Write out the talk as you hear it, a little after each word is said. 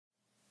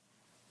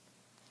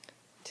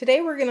Today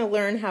we're going to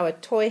learn how a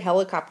toy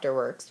helicopter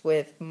works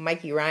with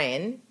Mikey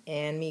Ryan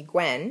and me,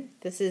 Gwen.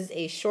 This is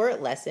a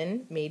short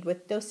lesson made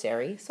with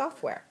Doceri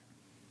software.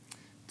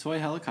 Toy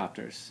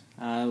helicopters.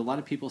 A lot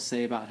of people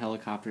say about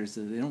helicopters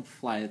that they don't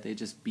fly it, they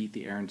just beat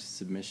the air into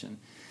submission.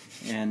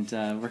 And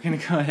we're going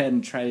to go ahead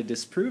and try to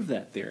disprove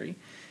that theory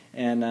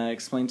and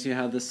explain to you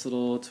how this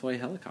little toy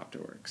helicopter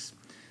works.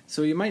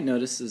 So what you might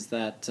notice is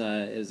that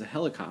it is a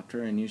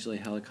helicopter, and usually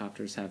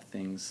helicopters have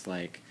things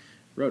like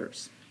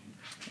rotors.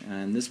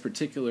 And this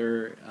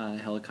particular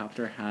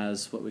helicopter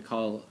has what we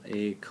call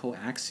a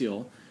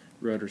coaxial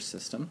rotor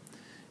system.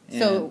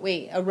 So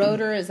wait, a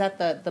rotor, is that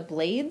the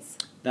blades?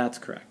 That's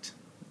correct.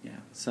 Yeah.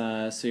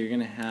 So you're going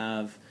to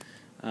have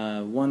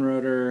one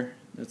rotor,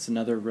 that's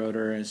another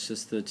rotor, it's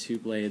just the two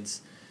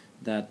blades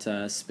that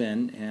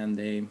spin and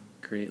they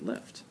create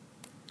lift.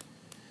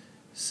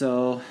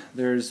 So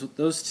there's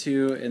those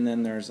two, and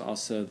then there's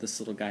also this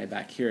little guy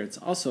back here. It's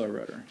also a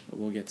rotor, but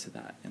we'll get to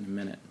that in a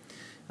minute.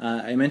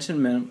 I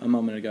mentioned a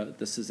moment ago that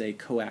this is a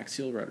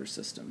coaxial rotor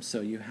system. So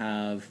you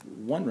have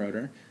one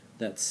rotor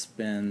that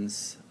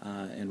spins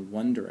in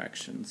one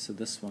direction. So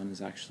this one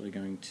is actually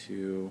going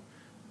to,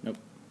 nope,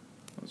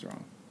 I was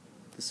wrong.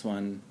 This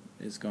one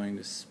is going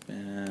to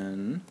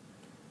spin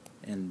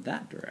in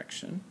that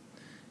direction,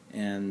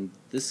 and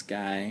this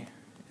guy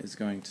is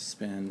going to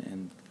spin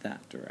in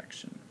that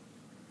direction.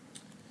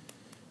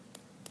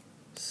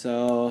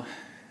 So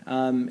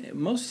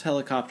most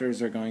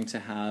helicopters are going to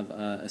have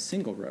a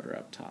single rotor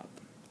up top.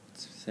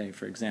 Say,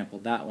 for example,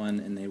 that one,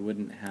 and they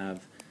wouldn't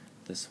have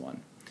this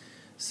one.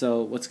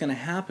 So what's going to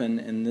happen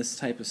in this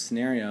type of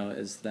scenario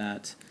is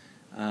that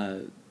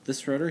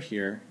this rotor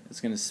here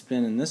is going to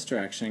spin in this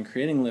direction,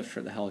 creating lift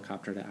for the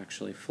helicopter to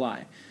actually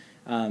fly.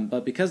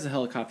 But because the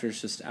helicopter is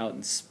just out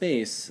in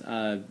space,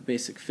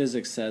 basic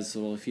physics says,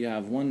 well, if you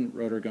have one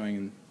rotor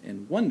going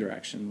in one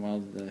direction, well,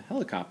 the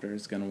helicopter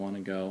is going to want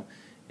to go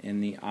in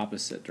the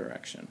opposite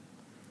direction.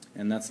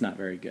 And that's not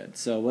very good.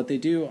 So what they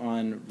do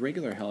on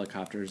regular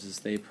helicopters is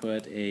they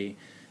put a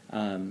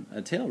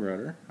tail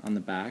rotor on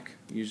the back,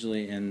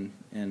 usually in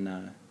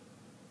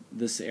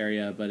this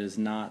area, but is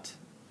not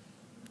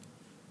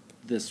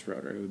this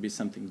rotor. It would be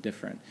something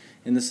different.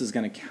 And this is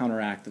going to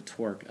counteract the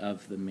torque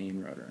of the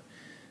main rotor.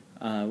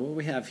 What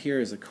we have here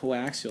is a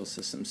coaxial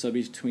system. So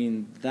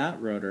between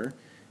that rotor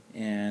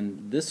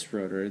and this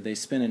rotor, they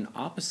spin in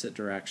opposite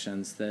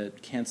directions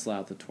that cancel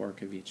out the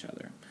torque of each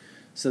other.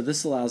 So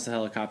this allows the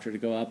helicopter to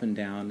go up and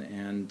down,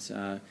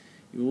 and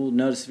you will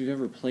notice if you've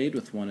ever played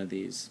with one of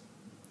these,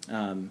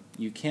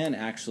 you can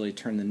actually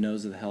turn the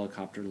nose of the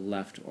helicopter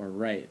left or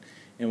right.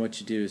 And what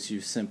you do is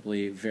you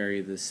simply vary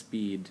the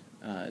speed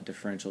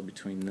differential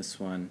between this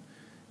one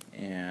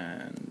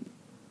and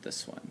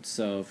this one.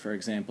 So for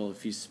example,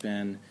 if you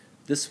spin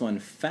this one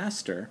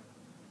faster,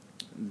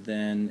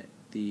 then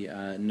the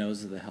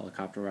nose of the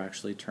helicopter will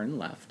actually turn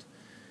left,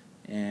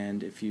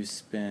 and if you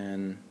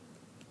spin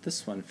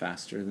this one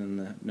faster, then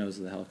the nose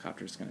of the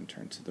helicopter is going to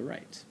turn to the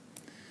right.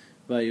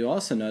 But you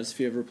also notice, if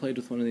you ever played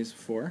with one of these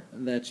before,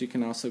 that you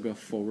can also go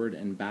forward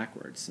and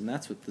backwards, and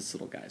that's what this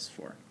little guy's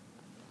for.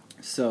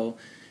 So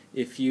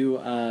if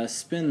you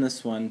spin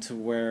this one to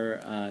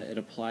where it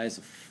applies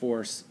a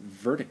force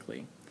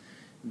vertically,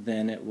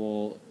 then it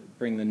will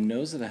bring the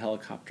nose of the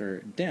helicopter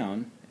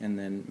down and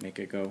then make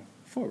it go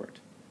forward,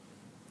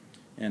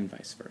 and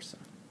vice versa.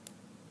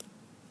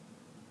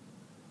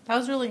 That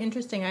was really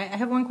interesting. I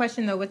have one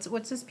question though.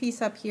 What's this piece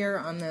up here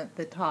on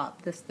the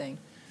top, this thing?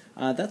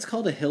 That's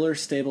called a Hiller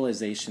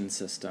stabilization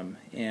system,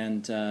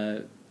 and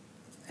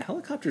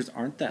helicopters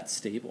aren't that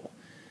stable.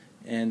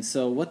 And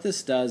so what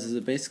this does is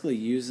it basically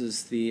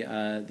uses the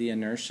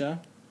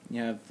inertia.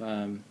 You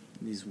have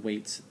these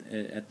weights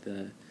at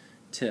the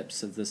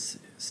tips of this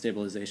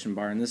stabilization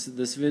bar, and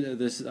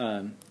this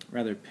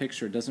rather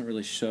picture doesn't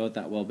really show it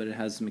that well, but it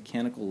has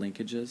mechanical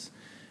linkages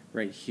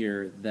right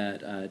here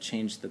that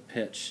change the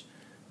pitch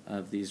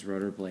of these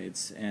rotor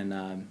blades,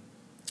 and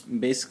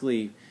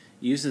basically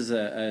uses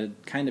a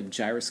kind of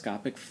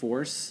gyroscopic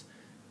force.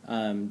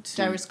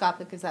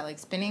 Gyroscopic, is that like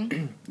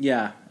spinning?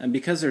 Yeah, and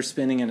because they're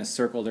spinning in a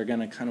circle, they're going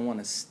to kind of want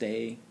to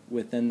stay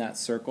within that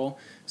circle.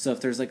 So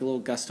if there's like a little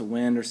gust of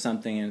wind or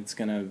something and it's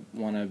going to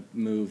want to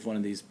move one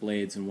of these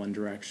blades in one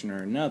direction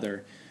or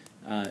another,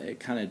 it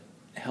kind of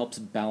helps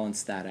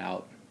balance that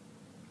out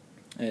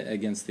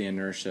against the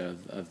inertia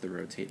of the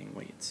rotating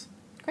weights.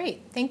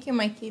 Great. Thank you,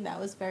 Mikey. That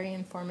was very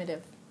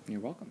informative. You're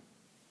welcome.